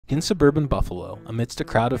In suburban Buffalo, amidst a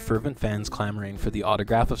crowd of fervent fans clamoring for the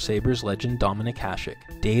autograph of Sabres legend Dominik Hasek,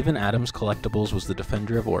 Dave and Adams Collectibles was the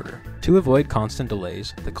defender of order. To avoid constant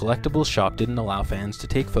delays, the collectibles shop didn't allow fans to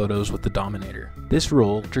take photos with the Dominator. This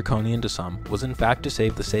rule, draconian to some, was in fact to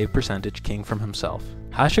save the save percentage king from himself.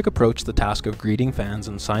 Hasek approached the task of greeting fans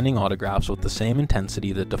and signing autographs with the same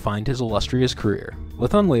intensity that defined his illustrious career.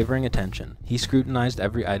 With unwavering attention, he scrutinized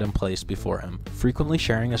every item placed before him, frequently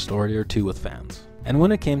sharing a story or two with fans. And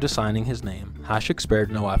when it came to signing his name, Hasek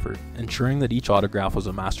spared no effort, ensuring that each autograph was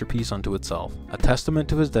a masterpiece unto itself, a testament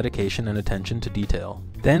to his dedication and attention to detail.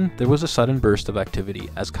 Then, there was a sudden burst of activity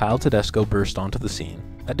as Kyle Tedesco burst onto the scene.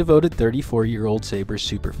 A devoted 34-year-old Sabres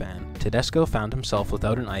superfan, Tedesco found himself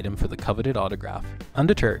without an item for the coveted autograph.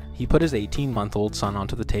 Undeterred, he put his 18-month-old son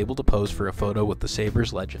onto the table to pose for a photo with the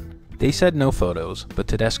Sabres legend. They said no photos, but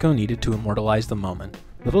Tedesco needed to immortalize the moment.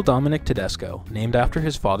 Little Dominik Tedesco, named after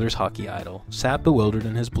his father's hockey idol, sat bewildered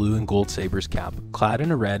in his blue and gold Sabres cap, clad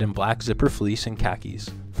in a red and black zipper fleece and khakis.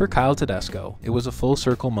 For Kyle Tedesco, it was a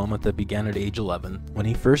full-circle moment that began at age 11, when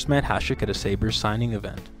he first met Hasek at a Sabres signing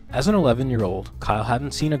event. As an 11-year-old, Kyle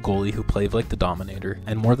hadn't seen a goalie who played like the Dominator,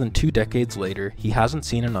 and more than 2 decades later, he hasn't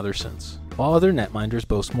seen another since. While other netminders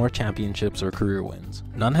boast more championships or career wins,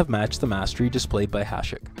 none have matched the mastery displayed by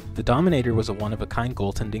Hasek. The Dominator was a one-of-a-kind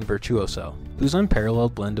goaltending virtuoso, whose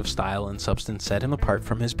unparalleled blend of style and substance set him apart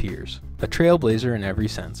from his peers. A trailblazer in every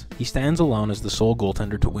sense, he stands alone as the sole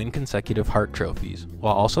goaltender to win consecutive Hart trophies,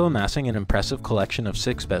 while also amassing an impressive collection of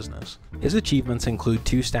 6 Vezinas. His achievements include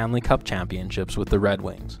 2 Stanley Cup championships with the Red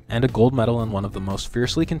Wings, and a gold medal in one of the most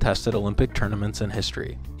fiercely contested Olympic tournaments in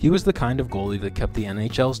history. He was the kind of goalie that kept the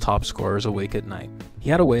NHL's top scorers awake at night.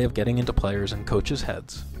 He had a way of getting into players' and coaches'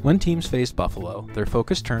 heads. When teams faced Buffalo, their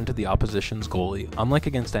focus turned to the opposition's goalie, unlike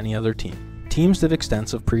against any other team. Teams did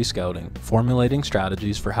extensive pre-scouting, formulating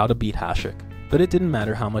strategies for how to beat Hasek. But it didn't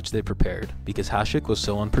matter how much they prepared, because Hasek was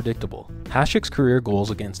so unpredictable. Hasek's career goals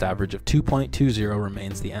against average of 2.20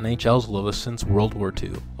 remains the NHL's lowest since World War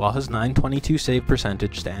II, while his .922 save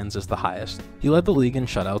percentage stands as the highest. He led the league in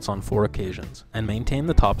shutouts on 4 occasions, and maintained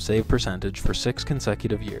the top save percentage for 6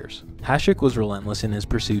 consecutive years. Hasek was relentless in his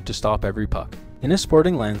pursuit to stop every puck. In a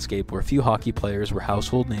sporting landscape where few hockey players were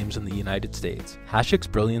household names in the United States, Hasek's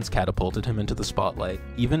brilliance catapulted him into the spotlight,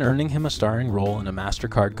 even earning him a starring role in a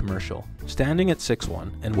MasterCard commercial. Standing at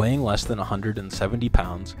 6'1" and weighing less than 170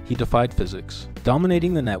 pounds, he defied physics,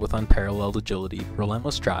 dominating the net with unparalleled agility,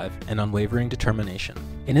 relentless drive, and unwavering determination.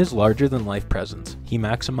 In his larger-than-life presence, he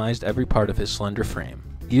maximized every part of his slender frame,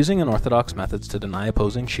 using unorthodox methods to deny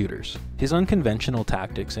opposing shooters. His unconventional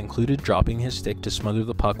tactics included dropping his stick to smother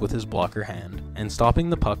the puck with his blocker hand, and stopping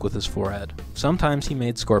the puck with his forehead. Sometimes he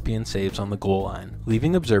made scorpion saves on the goal line,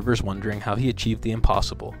 leaving observers wondering how he achieved the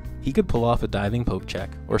impossible. He could pull off a diving poke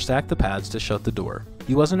check, or stack the pads to shut the door.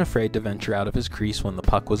 He wasn't afraid to venture out of his crease when the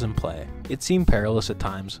puck was in play. It seemed perilous at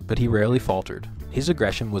times, but he rarely faltered. His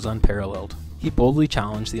aggression was unparalleled. He boldly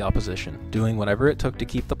challenged the opposition, doing whatever it took to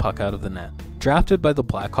keep the puck out of the net. Drafted by the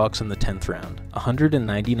Blackhawks in the 10th round,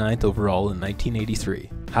 199th overall in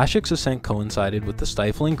 1983, Hasek's ascent coincided with the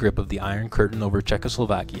stifling grip of the Iron Curtain over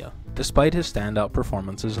Czechoslovakia. Despite his standout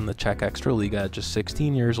performances in the Czech Extraliga at just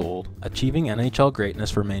 16 years old, achieving NHL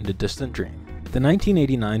greatness remained a distant dream. The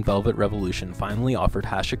 1989 Velvet Revolution finally offered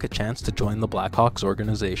Hasek a chance to join the Blackhawks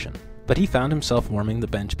organization, but he found himself warming the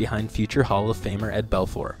bench behind future Hall of Famer Ed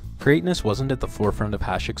Belfour. Greatness wasn't at the forefront of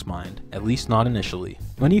Hasek's mind, at least not initially.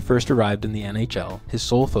 When he first arrived in the NHL, his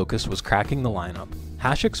sole focus was cracking the lineup.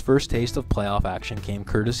 Hasek's first taste of playoff action came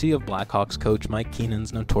courtesy of Blackhawks coach Mike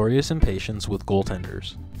Keenan's notorious impatience with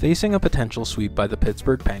goaltenders. Facing a potential sweep by the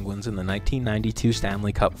Pittsburgh Penguins in the 1992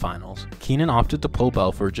 Stanley Cup Finals, Keenan opted to pull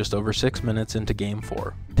Belfour just over 6 minutes into Game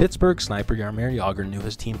 4. Pittsburgh sniper Jaromir Jagr knew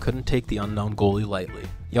his team couldn't take the unknown goalie lightly.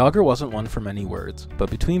 Jagr wasn't one for many words, but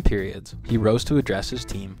between periods, he rose to address his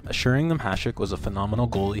team, assuring them Hasek was a phenomenal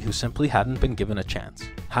goalie who simply hadn't been given a chance.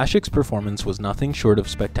 Hasek's performance was nothing short of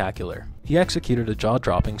spectacular. He executed a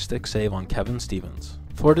jaw-dropping stick save on Kevin Stevens,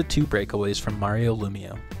 thwarted 2 breakaways from Mario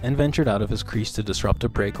Lemieux, and ventured out of his crease to disrupt a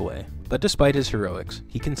breakaway. But despite his heroics,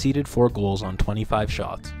 he conceded 4 goals on 25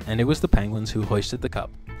 shots, and it was the Penguins who hoisted the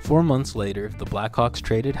cup. 4 months later, the Blackhawks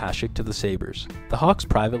traded Hasek to the Sabres. The Hawks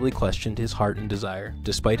privately questioned his heart and desire,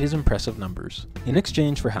 despite his impressive numbers. In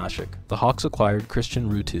exchange for Hasek, the Hawks acquired Christian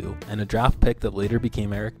Ruutu and a draft pick that later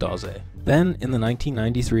became Eric Daze. Then, in the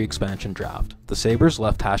 1993 expansion draft, the Sabres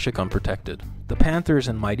left Hasek unprotected. The Panthers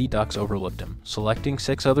and Mighty Ducks overlooked him, selecting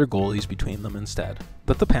 6 other goalies between them instead.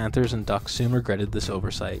 But the Panthers and Ducks soon regretted this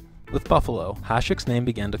oversight. With Buffalo, Hasek's name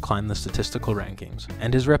began to climb the statistical rankings,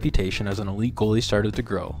 and his reputation as an elite goalie started to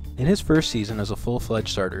grow. In his first season as a full-fledged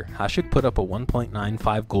starter, Hasek put up a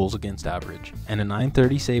 1.95 goals against average and a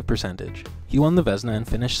 .930 save percentage. He won the Vezina and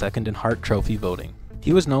finished second in Hart Trophy voting.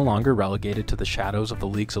 He was no longer relegated to the shadows of the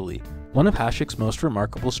league's elite. One of Hasek's most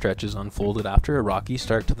remarkable stretches unfolded after a rocky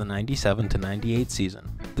start to the 97-98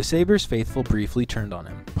 season. The Sabres faithful briefly turned on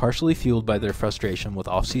him, partially fueled by their frustration with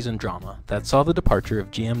off-season drama that saw the departure of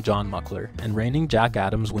GM John Muckler and reigning Jack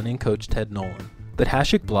Adams winning coach Ted Nolan. But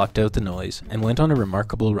Hasek blocked out the noise and went on a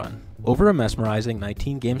remarkable run. Over a mesmerizing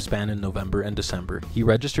 19-game span in November and December, he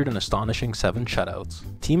registered an astonishing 7 shutouts.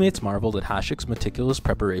 Teammates marveled at Hasek's meticulous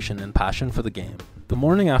preparation and passion for the game. The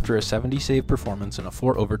morning after a 70-save performance in a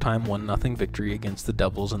 4-overtime 1-0 victory against the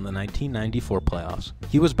Devils in the 1994 playoffs,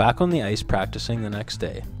 he was back on the ice practicing the next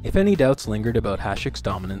day. If any doubts lingered about Hasek's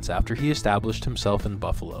dominance after he established himself in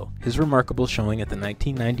Buffalo, his remarkable showing at the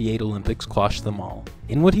 1998 Olympics quashed them all.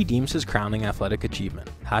 In what he deems his crowning athletic achievement,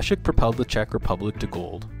 Hasek propelled the Czech Republic to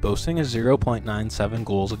gold, boasting a 0.97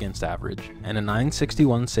 goals against average and a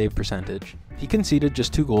 .961 save percentage. He conceded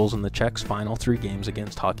just 2 goals in the Czechs' final 3 games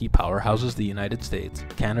against hockey powerhouses the United States,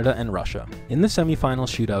 Canada, and Russia. In the semi-final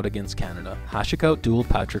shootout against Canada, Hasek out-dueled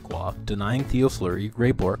Patrick Roy, denying Theo Fleury,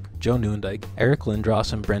 Ray Bourque, Joe Nieuwendyk,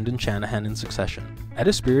 Lindros and Brendan Shanahan in succession. At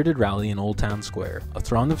a spirited rally in Old Town Square, a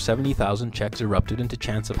throng of 70,000 Czechs erupted into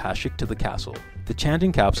chants of Hasek to the castle. The chant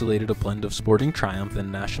encapsulated a blend of sporting triumph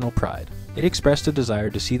and national pride. It expressed a desire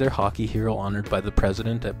to see their hockey hero honored by the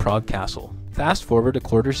president at Prague Castle. Fast forward a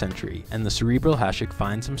quarter century, and the cerebral Hasek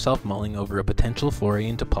finds himself mulling over a potential foray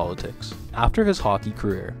into politics. After his hockey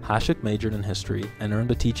career, Hasek majored in history and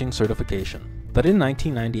earned a teaching certification. But in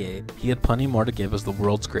 1998, he had plenty more to give as the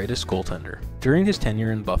world's greatest goaltender. During his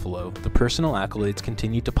tenure in Buffalo, the personal accolades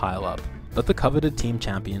continued to pile up, but the coveted team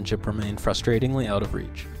championship remained frustratingly out of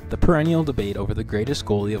reach. The perennial debate over the greatest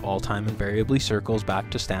goalie of all time invariably circles back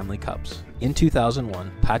to Stanley Cups. In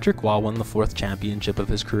 2001, Patrick Roy won the 4th championship of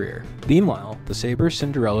his career. Meanwhile, the Sabres'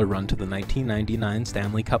 Cinderella run to the 1999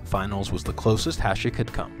 Stanley Cup Finals was the closest Hasek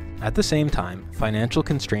had come. At the same time, financial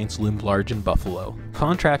constraints loomed large in Buffalo.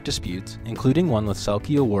 Contract disputes, including one with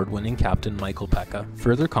Selke Award-winning captain Michael Pekka,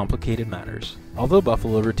 further complicated matters. Although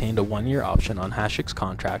Buffalo retained a 1-year option on Hasek's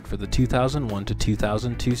contract for the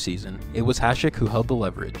 2001-2002 season, it was Hasek who held the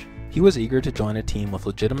leverage. He was eager to join a team with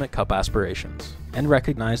legitimate cup aspirations, and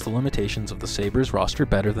recognized the limitations of the Sabres roster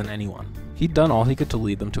better than anyone. He'd done all he could to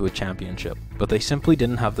lead them to a championship, but they simply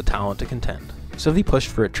didn't have the talent to contend. So he pushed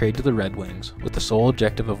for a trade to the Red Wings, with the sole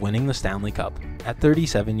objective of winning the Stanley Cup. At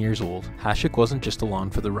 37 years old, Hasek wasn't just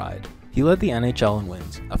along for the ride. He led the NHL in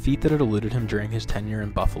wins, a feat that had eluded him during his tenure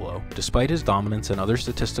in Buffalo, despite his dominance in other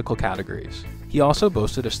statistical categories. He also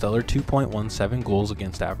boasted a stellar 2.17 goals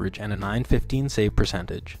against average and a .915 save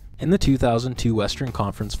percentage. In the 2002 Western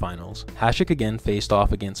Conference Finals, Hasek again faced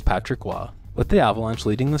off against Patrick Roy, with the Avalanche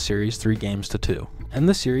leading the series 3-2, and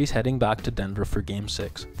the series heading back to Denver for Game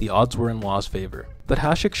 6. The odds were in Roy's favor, but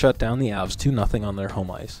Hasek shut down the Avs 2-0 on their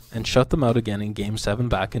home ice, and shut them out again in Game 7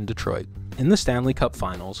 back in Detroit. In the Stanley Cup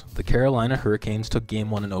Finals, the Carolina Hurricanes took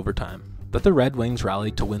Game 1 in overtime, but the Red Wings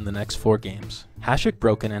rallied to win the next 4 games. Hasek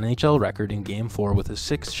broke an NHL record in Game 4 with his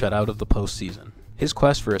 6th shutout of the postseason. His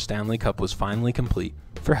quest for a Stanley Cup was finally complete.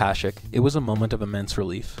 For Hasek, it was a moment of immense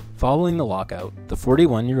relief. Following the lockout, the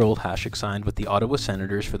 41-year-old Hasek signed with the Ottawa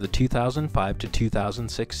Senators for the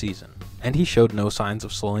 2005-2006 season, and he showed no signs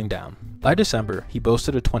of slowing down. By December, he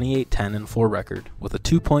boasted a 28-10-4 record, with a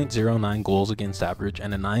 2.09 goals against average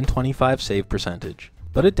and a .925 save percentage.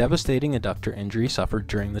 But a devastating adductor injury suffered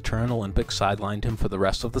during the Turin Olympics sidelined him for the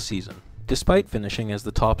rest of the season. Despite finishing as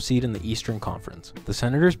the top seed in the Eastern Conference, the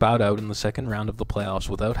Senators bowed out in the second round of the playoffs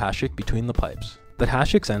without Hasek between the pipes. But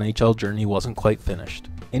Hasek's NHL journey wasn't quite finished.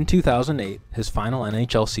 In 2008, his final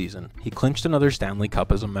NHL season, he clinched another Stanley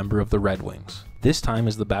Cup as a member of the Red Wings, this time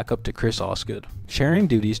as the backup to Chris Osgood. Sharing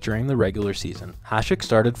duties during the regular season, Hasek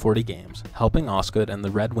started 40 games, helping Osgood and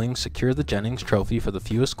the Red Wings secure the Jennings Trophy for the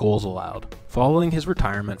fewest goals allowed. Following his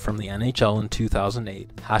retirement from the NHL in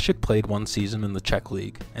 2008, Hasek played 1 season in the Czech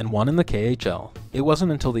League and 1 in the KHL. It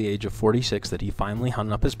wasn't until the age of 46 that he finally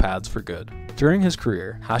hung up his pads for good. During his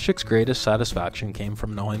career, Hasek's greatest satisfaction came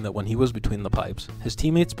from knowing that when he was between the pipes, his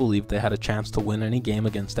teammates believed they had a chance to win any game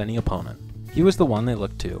against any opponent. He was the one they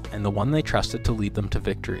looked to, and the one they trusted to lead them to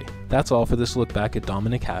victory. That's all for this look back at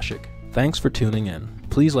Dominik Hasek. Thanks for tuning in.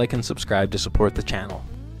 Please like and subscribe to support the channel.